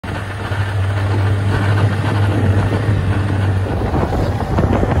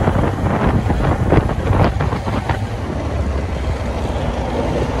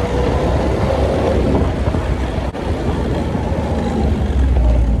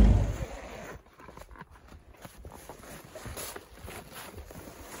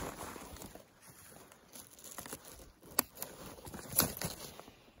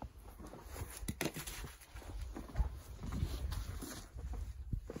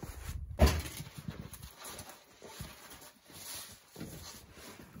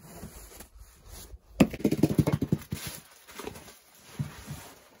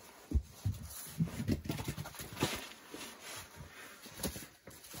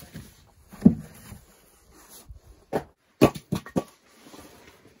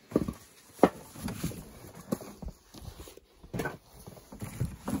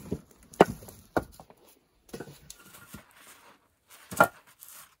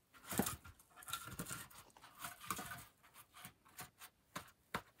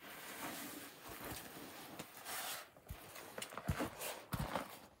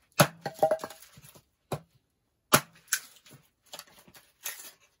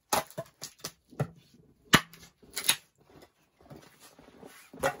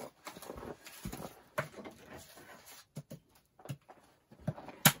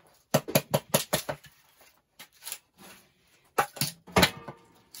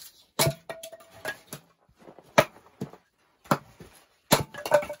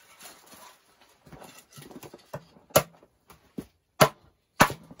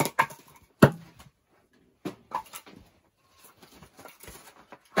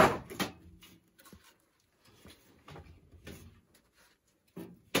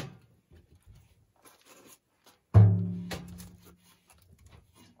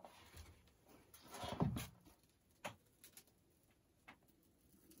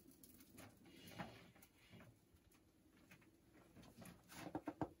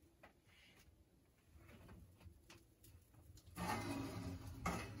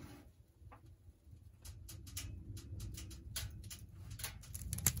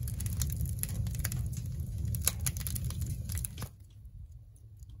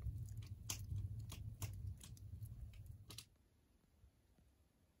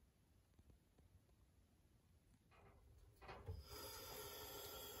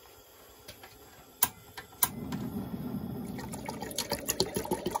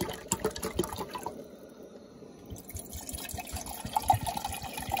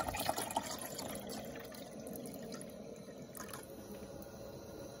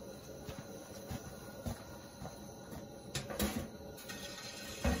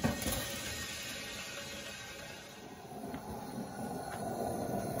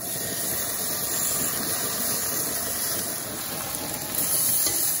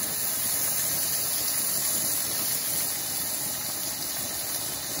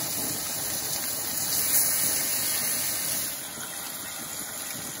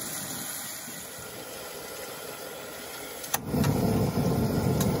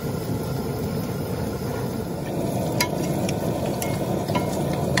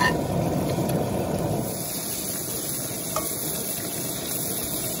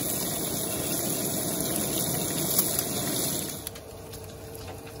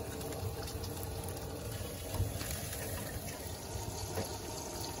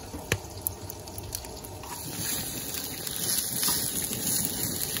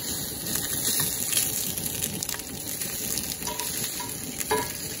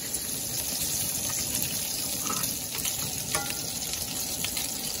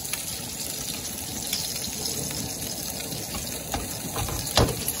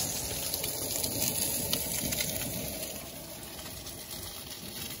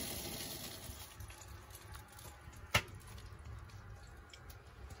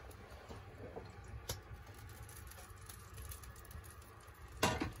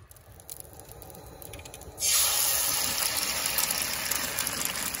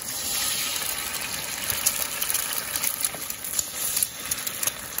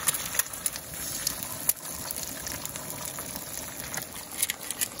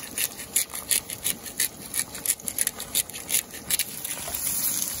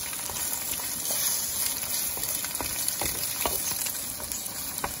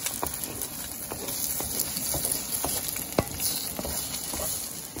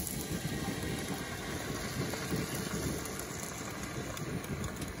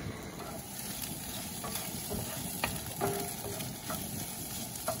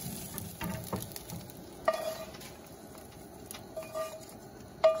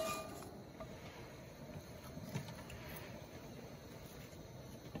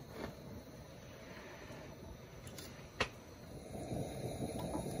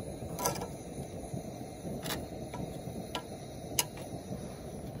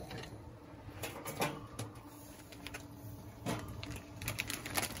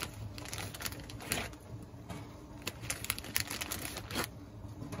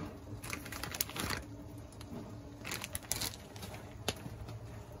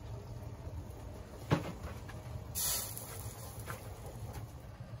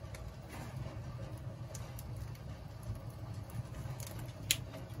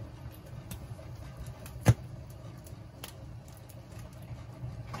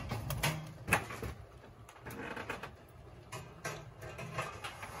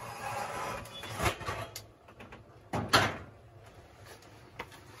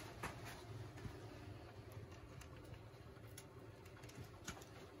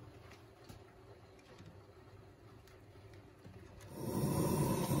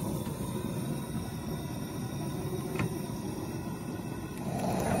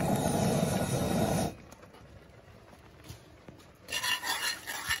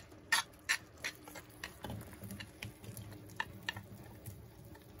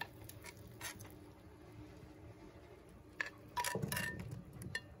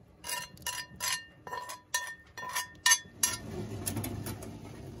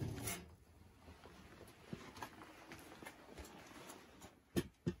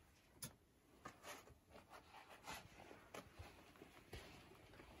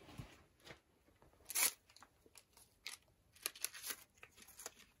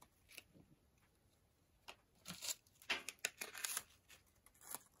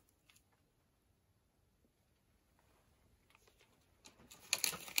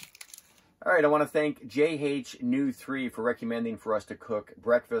All right, I want to thank JH New 3 for recommending for us to cook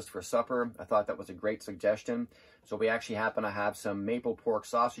breakfast for supper. I thought that was a great suggestion. So we actually happen to have some maple pork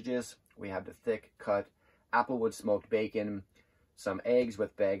sausages. We have the thick cut applewood smoked bacon, some eggs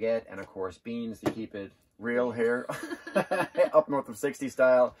with baguette, and of course beans to keep it real here, up north of 60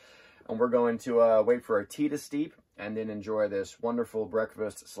 style. And we're going to wait for our tea to steep and then enjoy this wonderful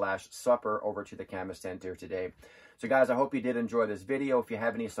breakfast slash supper over to the Camas tent here today. So guys, I hope you did enjoy this video. If you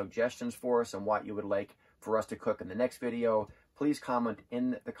have any suggestions for us and what you would like for us to cook in the next video, please comment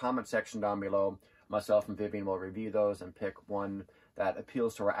in the comment section down below. Myself and Vivian will review those and pick one that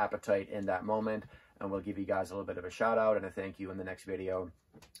appeals to our appetite in that moment. And we'll give you guys a little bit of a shout out and a thank you in the next video.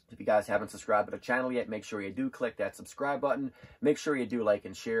 If you guys haven't subscribed to the channel yet, make sure you do click that subscribe button. Make sure you do like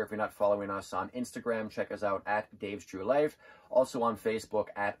and share. If you're not following us on Instagram, check us out at Dave's True Life. Also on Facebook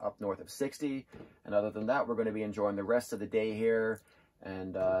at Up North of 60. And other than that, we're going to be enjoying the rest of the day here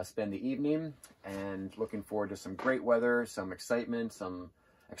and spend the evening. And looking forward to some great weather, some excitement, some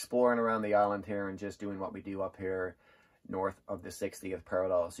exploring around the island here and just doing what we do up here north of the 60th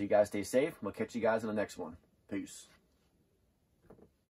parallel. So you guys stay safe. We'll catch you guys in the next one. Peace.